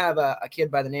does have a kid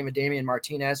by the name of Damian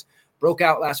Martinez. Broke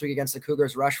out last week against the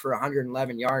Cougars, rushed for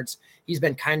 111 yards. He's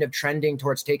been kind of trending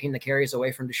towards taking the carries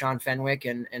away from Deshaun Fenwick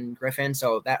and Griffin.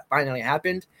 So that finally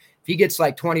happened. If he gets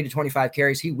like 20 to 25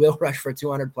 carries, he will rush for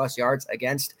 200 plus yards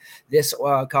against this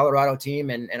Colorado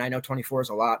team. And I know 24 is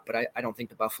a lot, but I don't think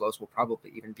the Buffaloes will probably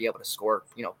even be able to score,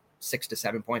 6 to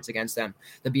 7 points against them.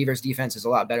 The Beavers defense is a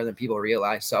lot better than people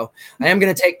realize. So I am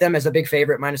going to take them as a big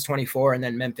favorite, minus 24, and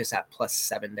then Memphis at plus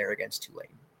 7 there against Tulane.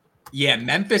 Yeah,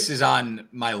 Memphis is on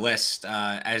my list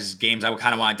as games I would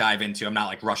kind of want to dive into. I'm not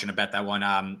like rushing to bet that one.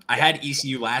 I had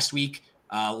ECU last week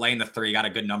laying the 3, got a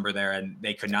good number there, and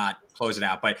they could not close it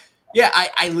out. But yeah,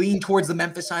 I lean towards the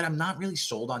Memphis side. I'm not really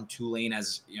sold on Tulane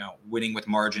as winning with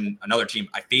margin. Another team,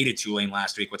 I faded Tulane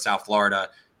last week with South Florida.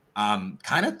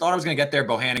 Kind of thought I was going to get there.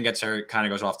 Bohannon gets hurt, kind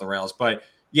of goes off the rails. But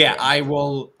yeah, I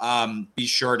will be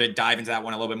sure to dive into that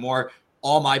one a little bit more.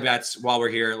 All my bets while we're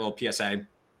here, a little PSA.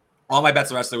 All my bets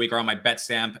the rest of the week are on my bet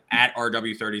stamp at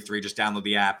RW33. Just download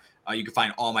the app. You can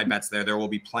find all my bets there. There will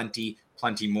be plenty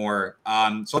plenty more.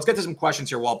 So let's get to some questions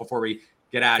here, Walt, before we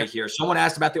get out of here. Someone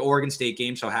asked about the Oregon State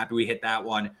game, so happy we hit that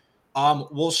one.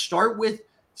 We'll start with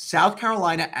South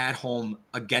Carolina at home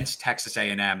against Texas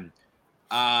A&M.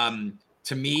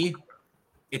 To me,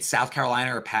 it's South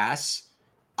Carolina or pass.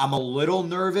 I'm a little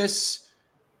nervous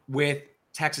with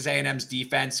Texas A&M's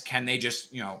defense. Can they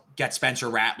just, get Spencer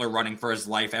Rattler running for his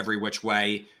life every which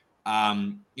way?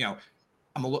 I'm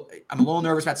a little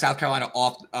nervous about South Carolina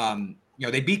off.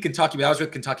 They beat Kentucky, but that was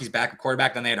with Kentucky's backup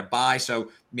quarterback. Then they had a bye,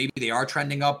 so maybe they are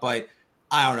trending up. But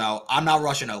I don't know. I'm not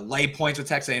rushing to lay points with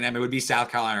Texas A&M. It would be South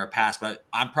Carolina or pass, but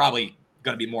I'm probably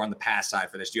going to be more on the pass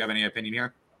side for this. Do you have any opinion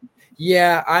here?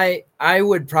 Yeah, I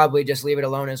would probably just leave it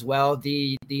alone as well.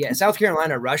 The South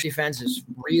Carolina rush defense is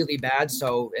really bad.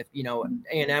 So if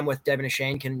A&M with Devin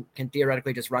Achane can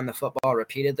theoretically just run the football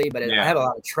repeatedly, but I have a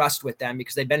lot of trust with them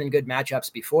because they've been in good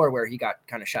matchups before where he got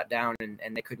kind of shut down and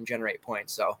they couldn't generate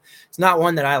points. So it's not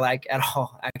one that I like at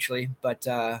all, actually. But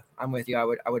I'm with you. I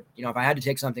would if I had to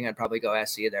take something, I'd probably go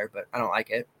SC there, but I don't like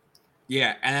it.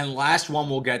 Yeah, and then last one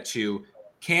we'll get to,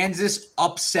 Kansas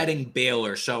upsetting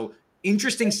Baylor. So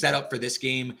interesting setup for this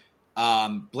game.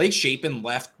 Blake Shapen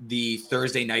left the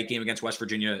Thursday night game against West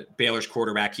Virginia. Baylor's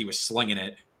quarterback, he was slinging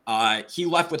it. He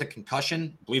left with a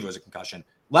concussion. I believe it was a concussion.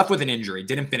 Left with an injury.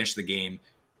 Didn't finish the game.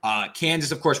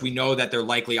 Kansas, of course, we know that they're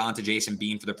likely on to Jason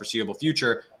Bean for the foreseeable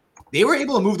future. They were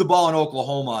able to move the ball in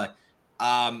Oklahoma.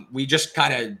 We just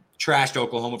kind of trashed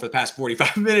Oklahoma for the past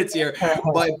 45 minutes here.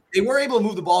 But they were able to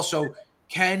move the ball, so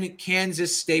can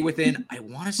Kansas stay within, I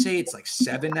want to say it's like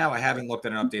 7 now. I haven't looked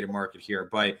at an updated market here,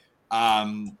 but,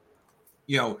 I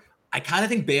kind of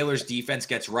think Baylor's defense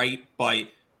gets right. But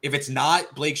if it's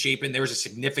not Blake Shapen, there was a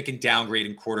significant downgrade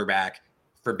in quarterback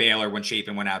for Baylor when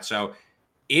Shapen went out. So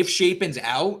if Shapen's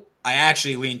out, I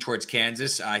actually lean towards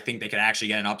Kansas. I think they could actually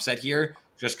get an upset here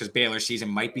just because Baylor's season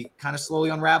might be kind of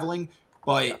slowly unraveling.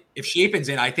 But if Shapen's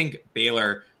in, I think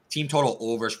Baylor – team total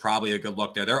over is probably a good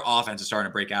look there. Their offense is starting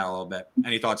to break out a little bit.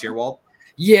 Any thoughts here, Walt?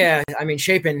 Yeah, I mean,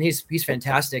 Shapen, he's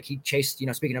fantastic. He chased,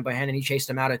 speaking of Bohannon, he chased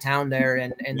him out of town there.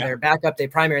 And their backup, they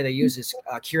use is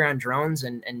Kieran Drones,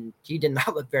 and he did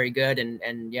not look very good. And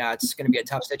it's going to be a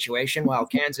tough situation. While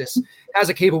Kansas has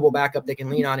a capable backup they can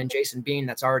lean on in Jason Bean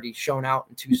that's already shown out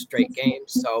in 2 straight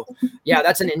games. So,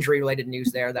 that's an injury-related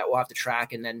news there that we'll have to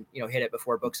track and then, hit it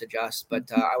before books adjust. But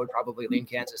I would probably lean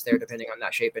Kansas there depending on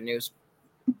that Shapen news.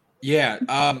 Yeah,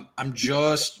 I'm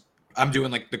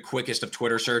doing like the quickest of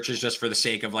Twitter searches just for the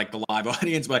sake of like the live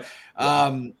audience, but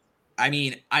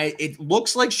it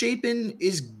looks like Shapen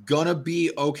is gonna be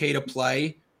okay to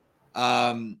play.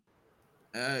 They're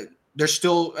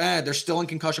still in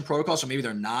concussion protocol, so maybe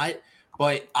they're not.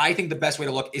 But I think the best way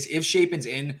to look is if Shapen's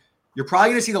in, you're probably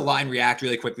gonna see the line react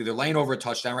really quickly. They're laying over a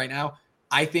touchdown right now.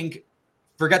 I think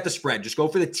forget the spread, just go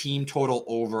for the team total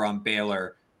over on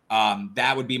Baylor.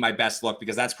 That would be my best look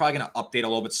because that's probably going to update a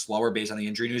little bit slower based on the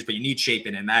injury news, but you need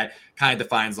Shapen, and that kind of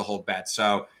defines the whole bet.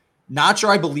 So not sure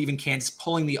I believe in Kansas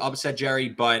pulling the upset, Jerry,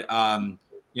 but,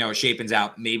 Shapen's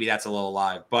out. Maybe that's a little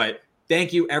live. But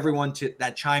thank you, everyone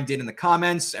that chimed in the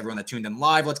comments, everyone that tuned in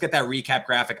live. Let's get that recap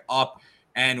graphic up,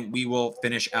 and we will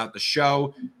finish out the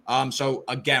show. So,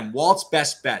 again, Walt's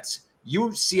best bets.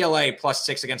 UCLA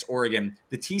 +6 against Oregon.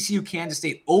 The TCU Kansas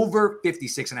State over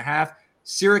 56.5.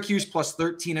 Syracuse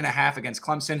 +13.5 against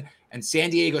Clemson, and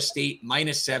San Diego State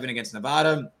 -7 against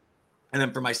Nevada. And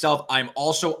then for myself, I'm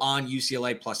also on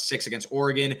UCLA +6 against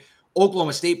Oregon,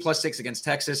 Oklahoma State +6 against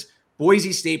Texas,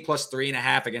 Boise State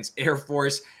 +3.5 against Air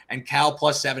Force, and Cal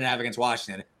 +7.5 against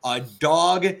Washington. A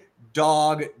dog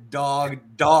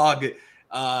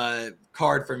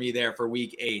card for me there for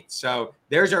week 8. So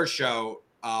there's our show.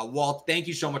 Walt, thank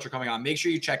you so much for coming on. Make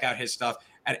sure you check out his stuff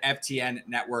at FTN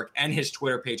Network and his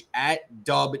Twitter page at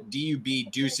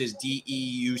DUB Deuces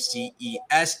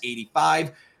DEUCES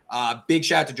 85. Big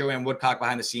shout out to Joanne Woodcock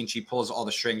behind the scenes. She pulls all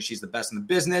the strings. She's the best in the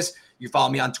business. You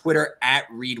follow me on Twitter at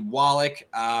Reed Wallach,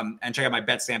 and check out my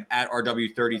bet stamp at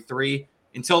RW33.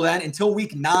 Until then, until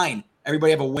week 9, everybody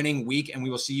have a winning week, and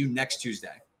we will see you next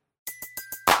Tuesday.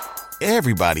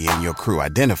 Everybody in your crew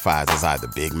identifies as either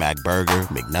Big Mac Burger,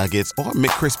 McNuggets, or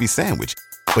McCrispy Sandwich.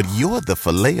 But you're the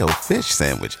Filet-O-Fish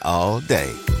Sandwich all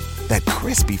day. That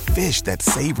crispy fish, that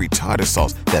savory tartar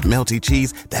sauce, that melty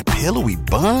cheese, that pillowy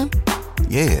bun.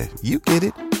 Yeah, you get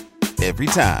it. Every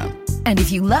time. And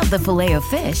if you love the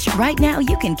Filet-O-Fish, right now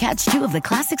you can catch 2 of the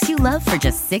classics you love for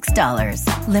just $6.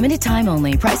 Limited time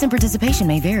only. Price and participation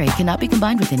may vary. Cannot be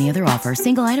combined with any other offer.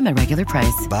 Single item at regular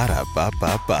price.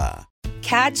 Ba-da-ba-ba-ba.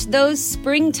 Catch those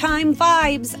springtime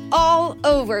vibes all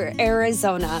over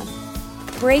Arizona.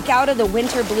 Break out of the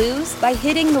winter blues by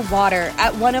hitting the water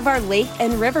at one of our lake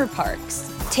and river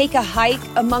parks. Take a hike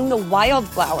among the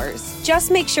wildflowers.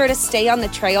 Just make sure to stay on the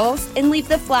trails and leave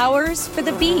the flowers for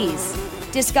the bees.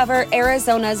 Discover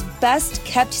Arizona's best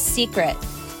kept secret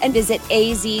and visit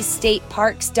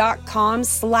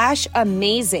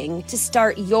azstateparks.com/amazing to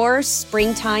start your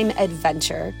springtime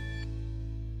adventure.